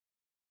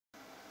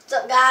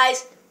What's up,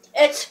 guys?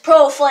 It's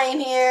Pro Flame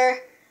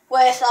here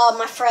with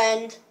my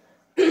friend.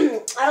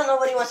 I don't know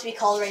what he wants to be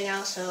called right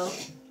now, so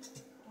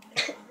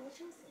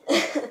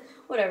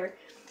whatever.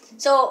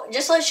 So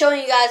just like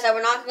showing you guys that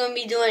we're not going to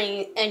be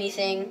doing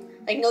anything,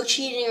 like no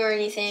cheating or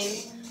anything.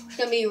 It's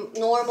going to be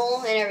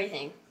normal and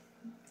everything.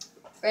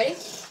 Ready?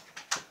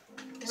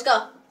 Let's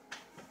go.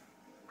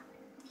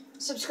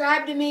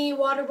 Subscribe to me,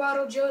 Water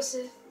Bottle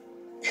Joseph.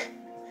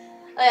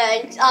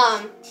 And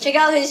check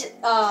out his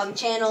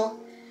channel,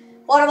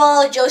 Water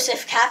Bottle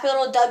Joseph,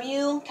 capital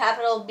W,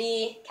 capital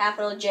B,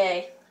 capital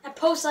J. I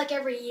post like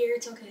every year.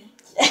 It's okay.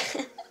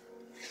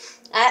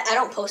 I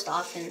don't post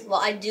often. Well,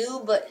 I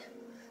do, but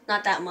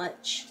not that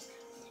much.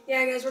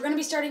 Yeah, guys, we're gonna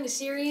be starting a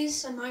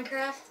series on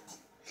Minecraft.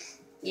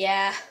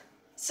 Yeah.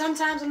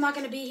 Sometimes I'm not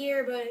gonna be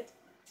here, but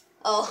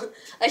Oh,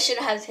 I should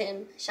have had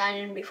him shine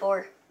in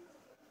before.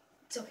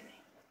 it's okay.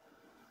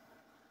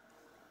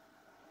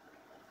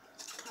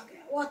 Okay,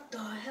 what the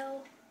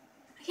hell?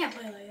 I can't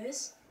play like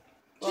this.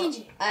 Change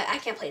it. I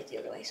can't play it the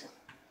other way, so.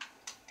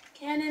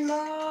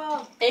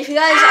 Cannonball. And if you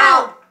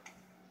guys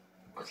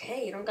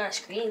okay, you don't gotta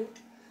scream.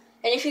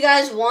 And if you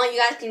guys want, you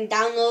guys can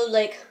download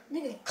like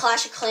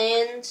Clash of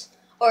Clans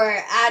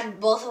or add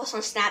both of us on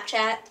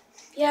Snapchat.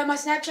 Yeah, my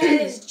Snapchat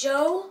is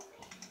Joe,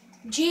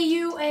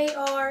 GUARNIERI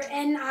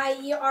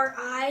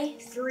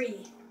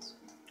 3.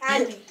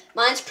 Add me.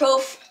 Mine's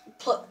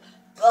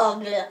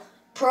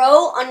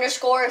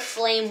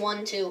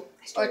pro_flame12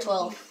 or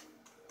 12.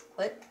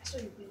 What?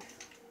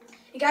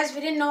 You guys, if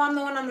you didn't know, I'm the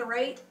one on the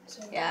right.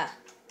 So. Yeah.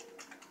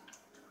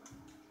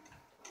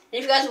 And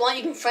if you guys want,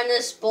 you can friend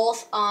us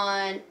both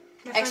on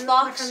Xbox.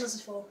 My friend list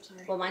is full.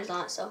 Sorry. Well, mine's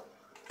not, so.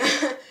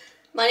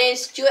 My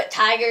name's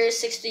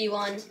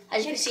JewetTiger631,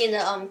 as you can see in the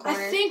corner.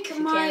 I think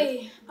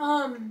my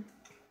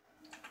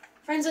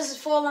friends list is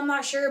full. I'm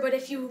not sure, but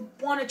if you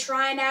want to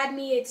try and add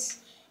me, it's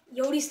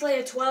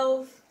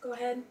YodiSlayer12. Go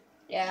ahead.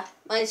 Yeah,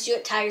 mine's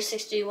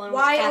JewetTiger631 with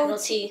a capital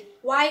T.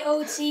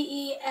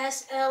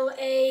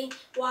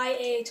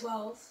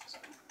 YOTESLAYA12.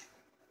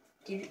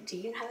 Do you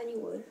even have any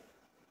wood?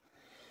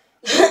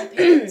 Yeah, my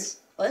pants.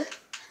 What?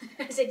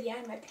 I said, yeah,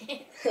 in my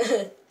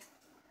pants.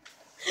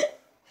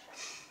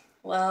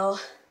 Well,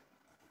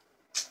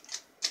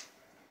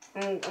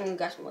 I'm gonna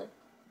grab some wood.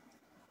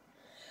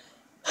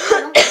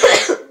 Don't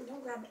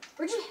grab it.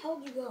 Where'd the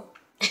hell you go?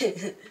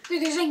 Dude,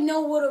 there's like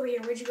no wood over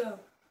here. Where'd you go?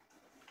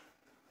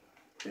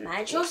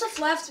 Magic. Joseph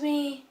left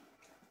me.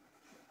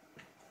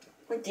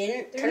 I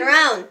didn't. Turn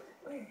around.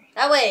 Where?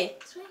 That way.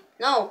 This way?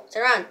 No,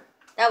 turn around.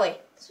 That way.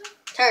 This way?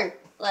 Turn.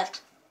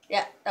 Left.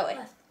 Yeah, that way.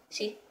 Left.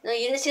 See? No,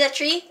 you didn't see that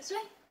tree? This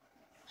way?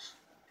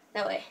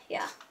 That way,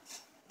 yeah.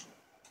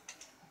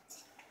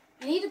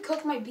 I need to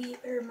cook my beef,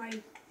 or my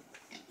beef,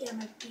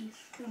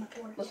 no, my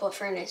pork. With what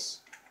furnace?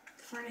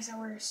 The furnace I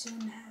will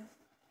soon have.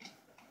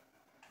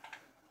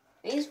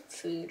 I need some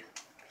food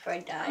before I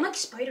die. I'm like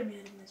Spider-Man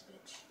in this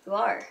bitch. You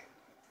are.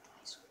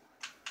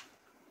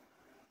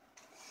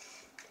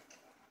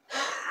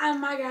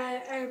 My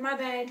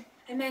bad.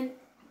 I meant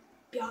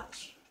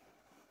biatch.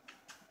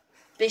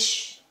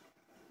 Bish.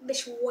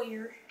 Bish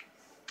warrior.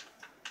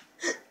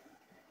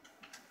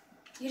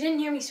 You didn't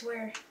hear me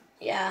swear.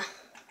 Yeah.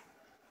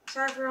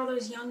 Sorry for all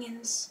those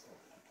youngins.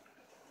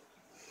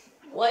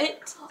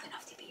 What? I'm old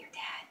enough to be your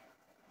dad.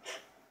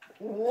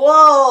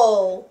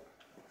 Whoa.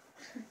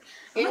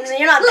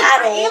 You're not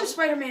that old. I am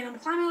Spider-Man. I'm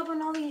climbing up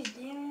on all these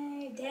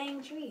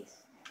dang trees.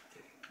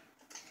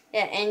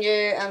 Yeah, and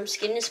your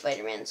skin is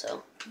Spider-Man,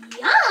 so.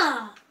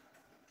 Yeah.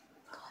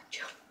 God,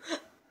 Joe.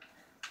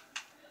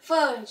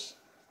 Fudge.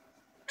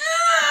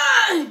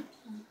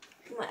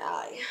 My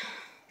eye.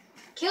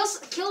 Kill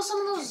some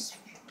of those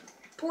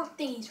pork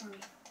thingies for me.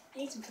 I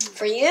need some food.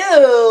 For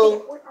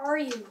you. Where are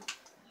you?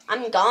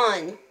 I'm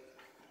gone.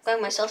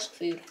 Got myself some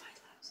food.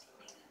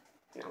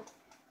 No.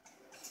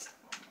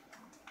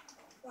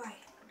 Why?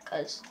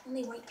 Cause.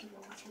 Only white people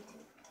watch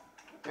YouTube.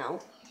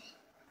 No.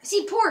 I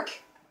see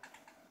pork.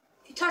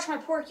 If you touch my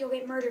pork, you'll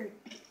get murdered.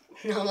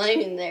 No, I'm not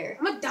even there.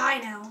 I'm gonna die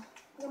now.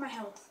 Look at my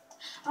health.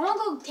 I wanna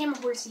go tame a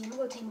horsey. I'm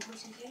gonna go tame a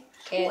horsey, okay?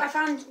 Okay. Ooh, I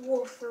found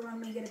wolf for when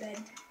we get to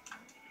bed.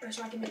 Or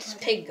so I can make It's my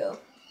pig go.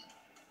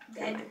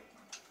 bed. I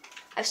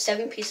have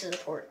 7 pieces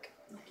of pork.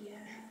 Lucky,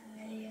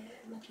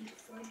 lucky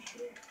fudge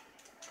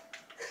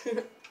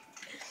here.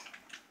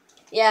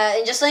 Yeah,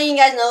 and just letting you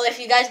guys know, if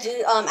you guys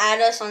do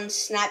add us on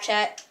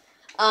Snapchat,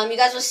 you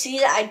guys will see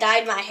that I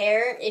dyed my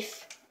hair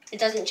if it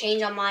doesn't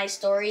change on my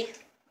story.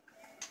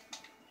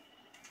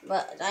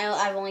 But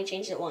I've only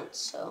changed it once,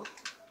 so.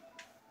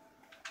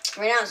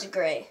 Right now it's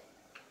gray.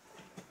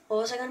 What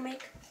was I gonna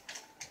make?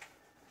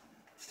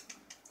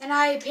 And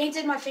I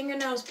painted my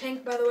fingernails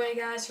pink, by the way,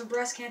 guys, for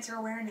breast cancer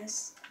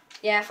awareness.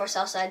 Yeah, for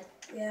Southside.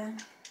 Yeah.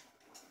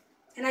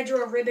 And I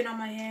drew a ribbon on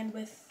my hand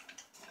with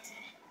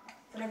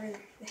whatever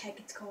the heck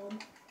it's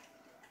called.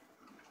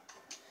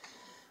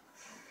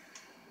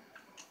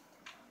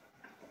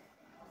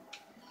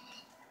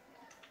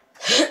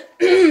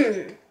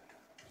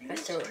 My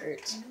throat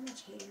hurts.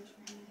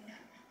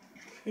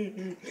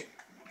 Eh.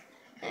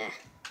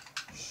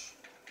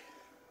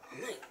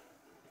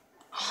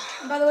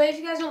 And by the way, if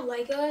you guys don't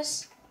like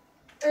us,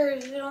 or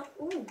if you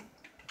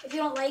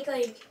don't like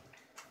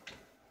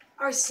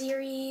our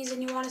series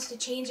and you want us to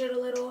change it a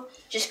little,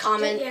 Just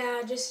comment.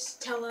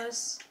 Just tell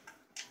us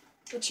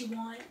what you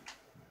want.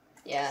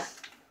 Yeah.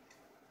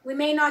 We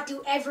may not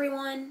do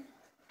everyone.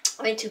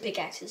 I made 2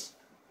 pickaxes.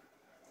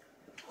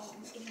 Oh,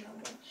 I'm getting another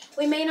one.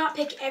 We may not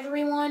pick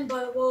everyone,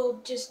 but we'll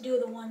just do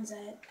the ones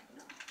that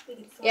we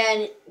can find. Yeah,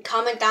 and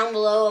comment down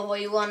below of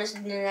what you want us to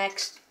do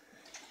next.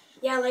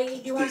 Yeah, like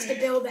if you want us to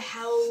build a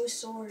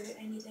house or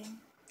anything.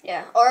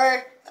 Yeah,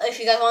 or if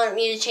you guys want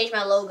me to change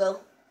my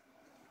logo.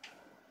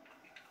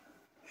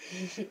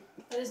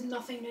 That has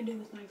nothing to do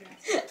with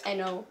Minecraft. I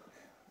know.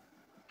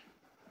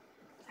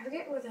 I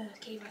forget where the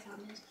cave I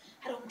found is.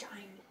 Had a whole bunch of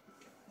iron.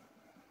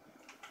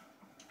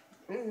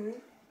 Mm-hmm.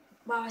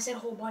 Wow, I said a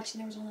whole bunch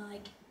and there was only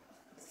like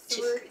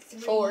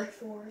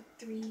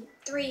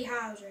three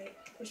halves, right?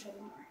 There's 7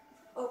 more.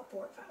 Oh,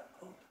 4, 5.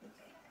 Oh,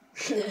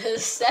 okay.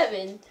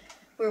 7.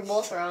 We were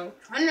both wrong.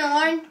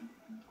 29.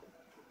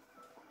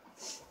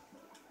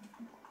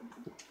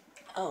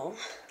 Oh.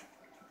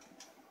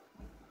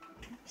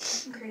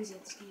 I'm crazy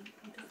at this game.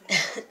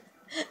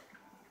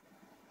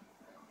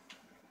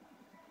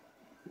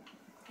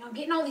 I'm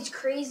getting all these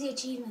crazy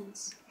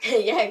achievements.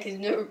 Yeah, because you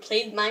never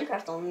played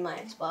Minecraft on my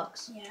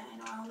Xbox. Yeah, I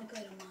know. I only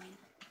played on mine.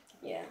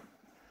 Yeah.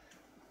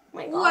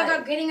 My Ooh, God. I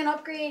got getting an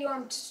upgrade.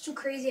 I'm just too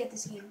crazy at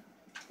this game.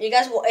 You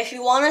guys, if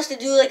you want us to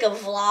do like a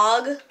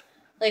vlog,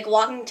 like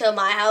walking to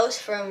my house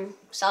from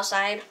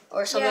Southside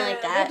or something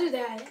like that. We'll do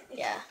that.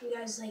 If you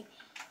guys like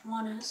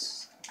want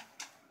us.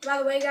 By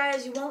the way,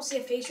 guys, you won't see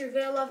a face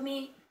reveal of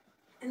me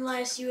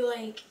unless you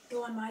like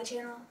go on my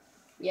channel.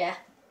 Yeah.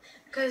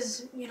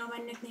 Because, you know, my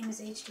nickname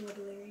is H2O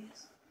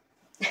Delirious.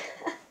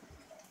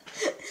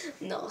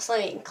 No, it's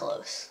not even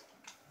close.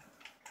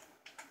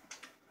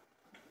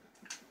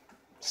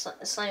 It's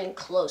not even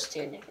close to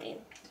your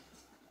nickname.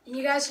 And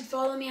you guys should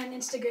follow me on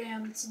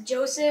Instagram. It's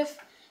Joseph,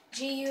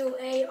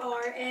 Guarnieri.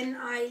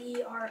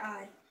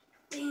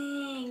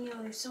 Dang, yo,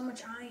 there's so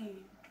much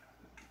iron.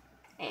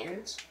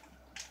 And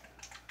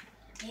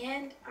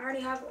I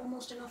already have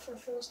almost enough for a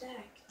full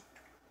stack.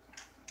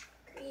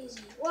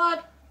 Crazy.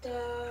 What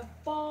the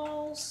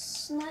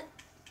balls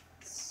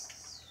nuts?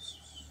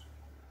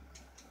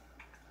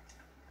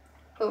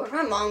 But where'd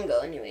my mom go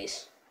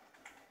anyways?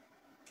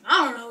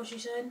 I don't know what she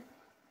said.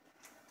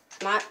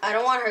 I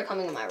don't want her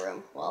coming in my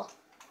room while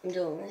I'm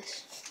doing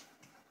this.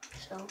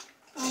 So.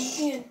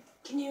 Ian,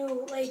 can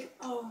you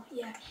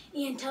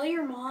Ian, tell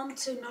your mom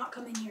to not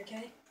come in here,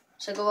 okay?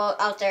 So go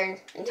out there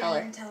and tell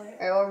her. And tell her.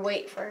 Or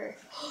wait for her.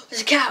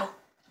 There's a cow.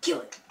 Kill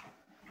it.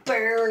 I'm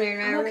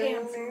okay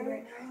on food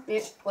right now.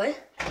 Yeah, what?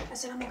 I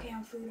said I'm okay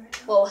on food right now.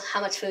 Well,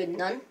 how much food?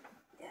 None?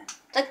 Yeah. Is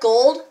that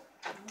gold?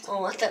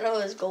 Oh, I thought it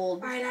was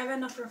gold. Alright, I have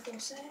enough for a full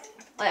set.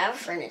 Oh, I have a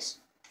furnace.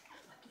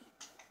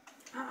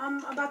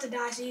 I'm about to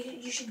die, so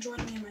you should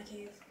join me in my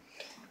cave.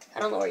 I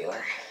don't know where you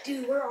are.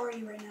 Dude, where are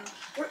you right now?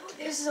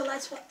 This is a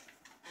let's play.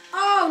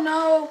 Oh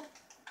no!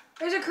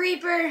 There's a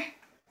creeper.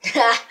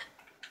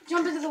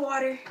 Jump into the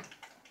water.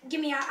 Get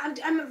me out.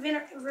 I'm a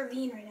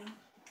ravine right now.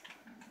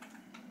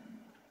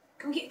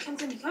 Come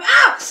to me. Come.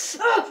 Ow!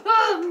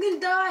 Oh, I'm gonna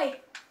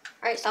die.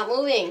 Alright, stop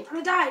moving. I'm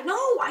gonna die. No,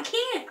 I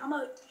can't.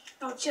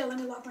 Oh, chill. Let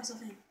me lock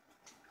myself in.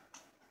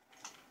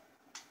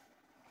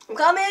 I'm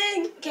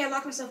coming. Okay, I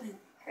locked myself in.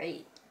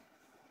 Alright.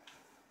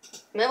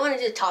 You might want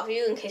to do the top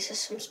view in case there's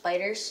some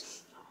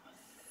spiders.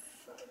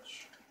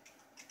 Fudge.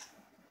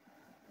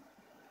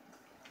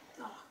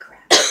 Oh,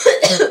 crap.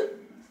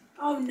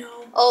 Oh,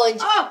 no. Oh,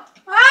 and Oh!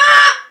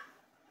 Ah!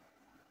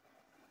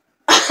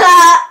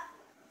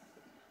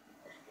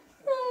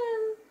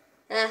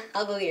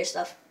 I'll go get your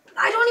stuff.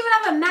 I don't even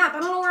have a map. I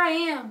don't know where I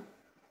am.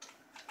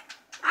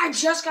 I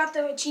just got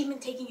the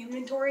achievement taking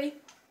inventory.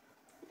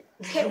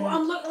 Okay,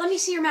 well, let me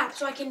see your map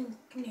so I can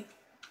come here.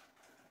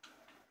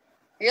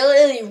 You're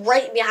literally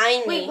right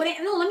behind me.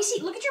 Wait, no, let me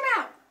see. Look at your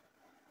map.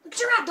 Look at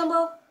your map,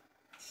 Dumbo.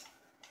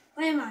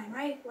 What am I,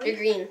 right? What? You're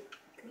green.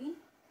 Green?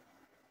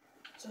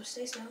 So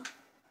stay still.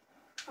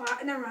 Oh,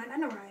 never mind. I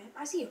know where I am.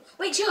 I see you.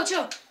 Wait, chill.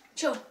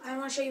 I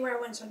want to show you where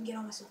I went so I can get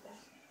all my stuff back.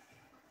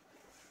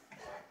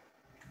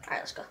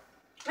 Alright, let's go.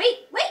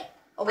 Wait.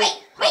 Oh, wait.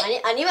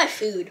 I need my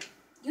food.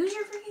 Use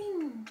your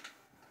freaking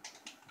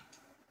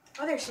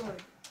other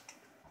sword.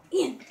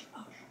 Ian.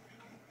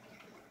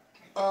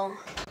 Oh.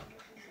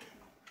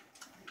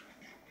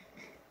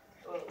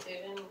 Well, they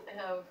didn't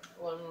have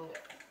one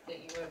that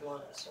you would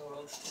want, so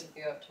we'll take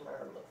you out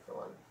tomorrow and look for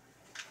one.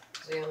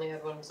 Because they only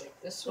have ones like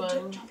this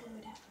one. Jump over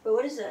that. Wait,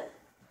 what is that?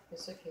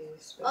 It's a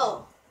case.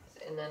 Oh.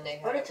 And then they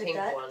I have a took pink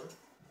that. one.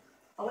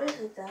 I would have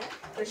took that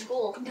for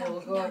school. Come Yeah, down,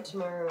 we'll come go down. out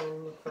tomorrow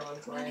and look for one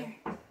Come for down you. here.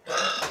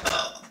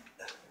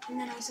 And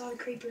then I saw the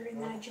creeper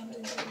and then I jumped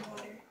into the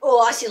water.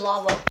 Oh, I see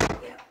lava.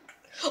 Yeah.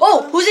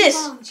 Oh, who's this?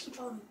 Just keep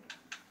following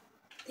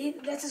me.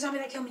 That's a zombie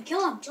that killed me.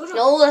 Kill him, Jojo.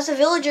 No, that's a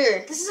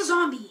villager. This is a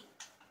zombie.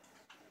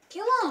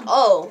 Kill him.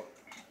 Oh.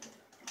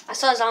 I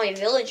saw a zombie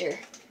villager.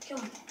 Kill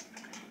him.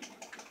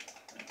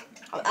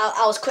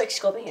 I was quick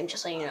scoping him,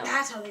 just so you know.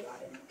 That's how they got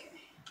him. Okay.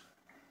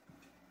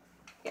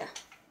 Yeah.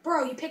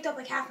 Bro, you picked up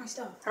like half my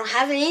stuff. I don't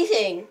have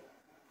anything. You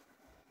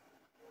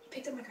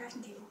picked up my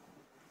crafting table.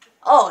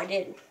 Oh, I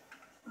did.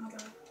 Oh my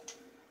god.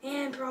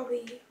 And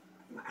probably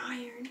my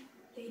iron.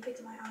 Yeah, you picked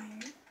up my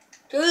iron.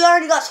 Dude, we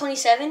already got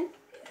 27? And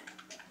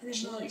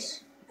there's more.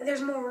 Jeez. And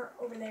there's more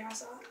over there, I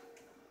saw.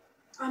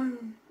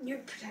 You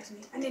protect me.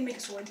 I need to make a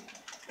sword.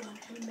 Hold on,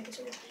 I need to make a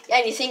sword. Yeah,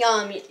 and you think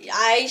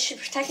I should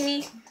protect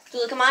me?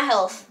 Dude, look at my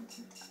health.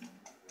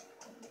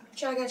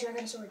 Sure, I got you. I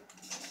got a sword.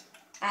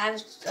 I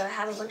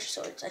have a bunch of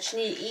swords. I just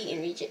need to eat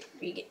and can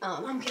Can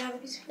I have a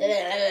piece of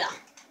food?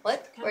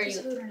 What? Can I Where have are a piece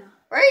of you? food or no?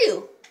 Where are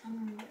you?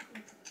 I'm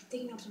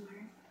digging up some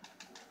iron.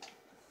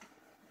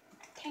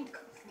 Can't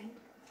cook, friend.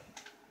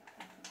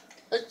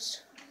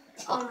 Let's.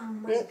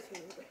 Where's the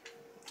food?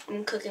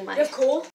 I'm cooking my. You have coal?